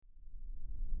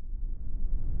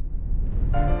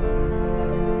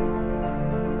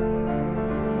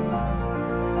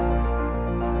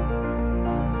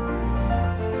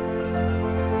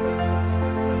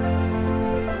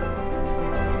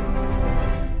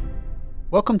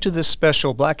Welcome to this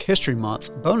special Black History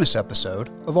Month bonus episode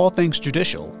of All Things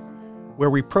Judicial, where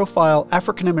we profile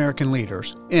African American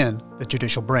leaders in the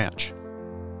judicial branch.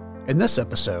 In this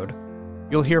episode,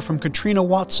 you'll hear from Katrina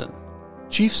Watson,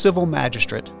 Chief Civil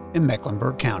Magistrate in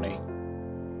Mecklenburg County.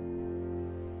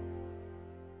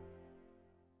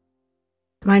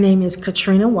 My name is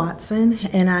Katrina Watson,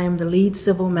 and I am the lead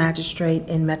civil magistrate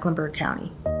in Mecklenburg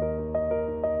County.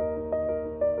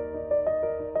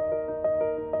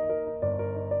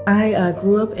 I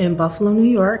grew up in Buffalo, New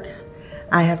York.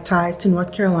 I have ties to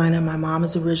North Carolina. My mom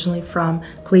is originally from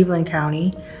Cleveland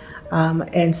County.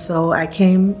 And so I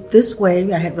came this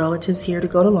way. I had relatives here to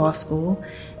go to law school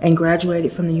and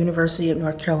graduated from the University of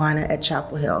North Carolina at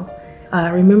Chapel Hill. I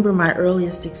remember my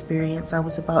earliest experience. I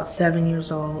was about 7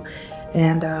 years old,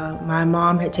 and my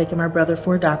mom had taken my brother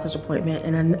for a doctor's appointment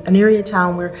in an area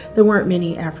town where there weren't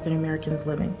many African Americans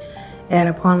living. And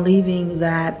upon leaving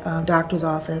that doctor's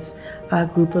office, a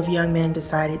group of young men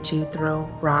decided to throw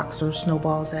rocks or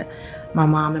snowballs at my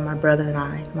mom and my brother and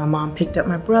I. My mom picked up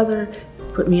my brother,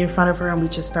 put me in front of her, and we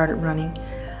just started running.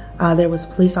 There was a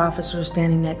police officer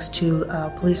standing next to a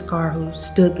police car who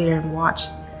stood there and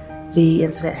watched the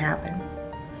incident happen.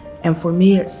 And for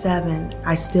me at 7,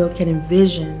 I still can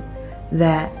envision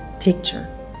that picture.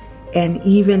 And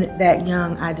even that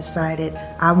young, I decided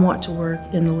I want to work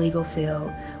in the legal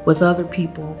field with other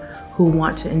people who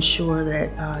want to ensure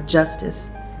that justice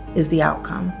is the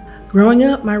outcome. Growing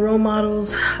up, my role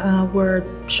models were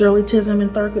Shirley Chisholm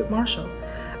and Thurgood Marshall.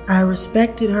 I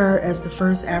respected her as the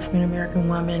first African American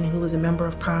woman who was a member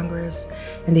of Congress,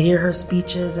 and to hear her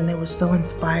speeches, and they were so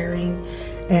inspiring,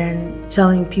 and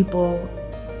telling people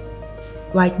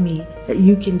like me that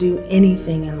you can do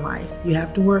anything in life. You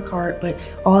have to work hard, but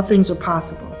all things are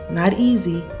possible. Not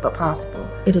easy, but possible.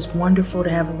 It is wonderful to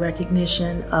have a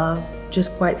recognition of,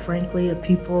 just quite frankly, of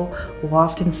people who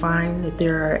often find that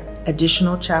there are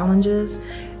additional challenges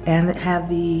and have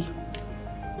the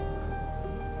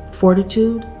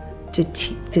fortitude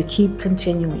to keep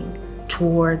continuing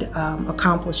toward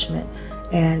accomplishment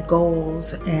and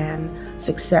goals and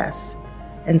success.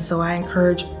 And so I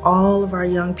encourage all of our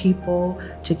young people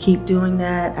to keep doing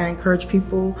that. I encourage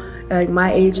people like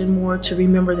my age and more to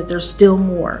remember that there's still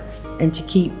more, and to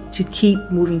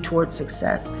keep moving towards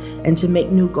success and to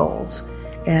make new goals.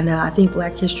 And I think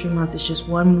Black History Month is just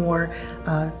one more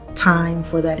time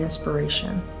for that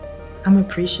inspiration. I'm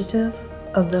appreciative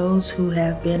of those who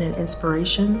have been an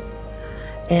inspiration,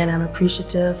 and I'm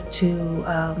appreciative to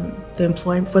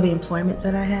for the employment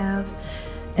that I have,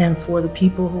 and for the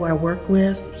people who I work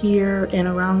with here and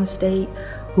around the state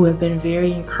who have been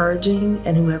very encouraging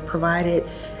and who have provided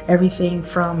everything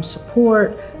from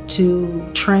support to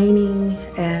training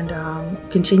and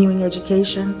continuing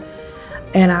education.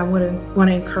 And I want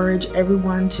to encourage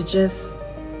everyone to just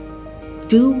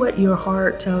do what your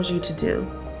heart tells you to do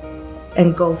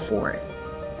and go for it,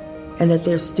 and that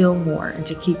there's still more, and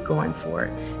to keep going for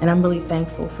it. And I'm really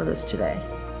thankful for this today.